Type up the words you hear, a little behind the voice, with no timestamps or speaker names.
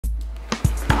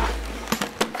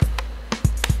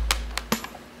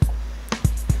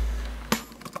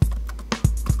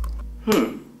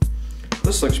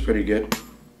This looks pretty good.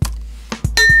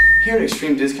 Here at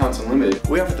Extreme Discounts Unlimited,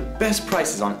 we offer the best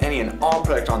prices on any and all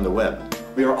product on the web.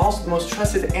 We are also the most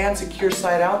trusted and secure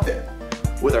site out there.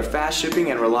 With our fast shipping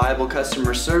and reliable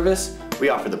customer service, we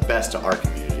offer the best to our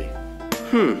community.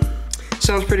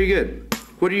 Sounds pretty good.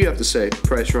 What do you have to say,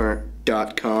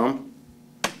 Pricerunner.com?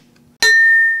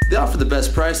 They offer the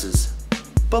best prices,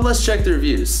 but let's check the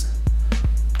reviews.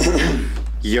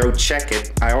 Yo, check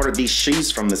it. I ordered these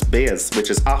shoes from this biz, which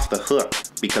is off the hook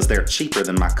because they're cheaper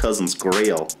than my cousin's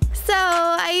grill. So,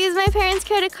 I used my parents'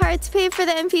 credit card to pay for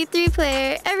the MP3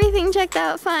 player. Everything checked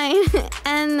out fine.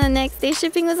 And the next day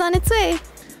shipping was on its way.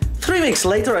 3 weeks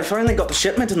later, I finally got the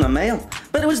shipment in the mail,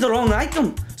 but it was the wrong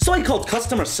item, so I called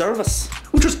customer service.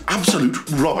 Which was absolute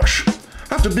rubbish.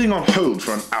 After being on hold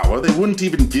for an hour, they wouldn't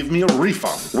even give me a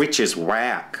refund. Which is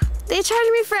whack. They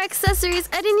charged me for accessories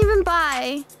I didn't even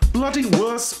buy. Bloody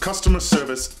worst customer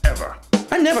service ever.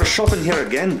 I never shop in here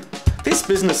again. This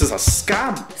business is a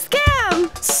scam. Scam!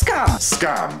 Scam!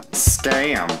 Scam.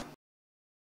 Scam.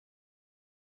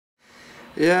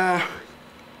 Yeah,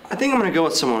 I think I'm gonna go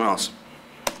with someone else.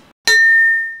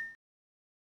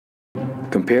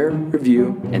 Compare,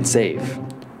 review, and save.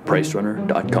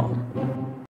 Pricerunner.com.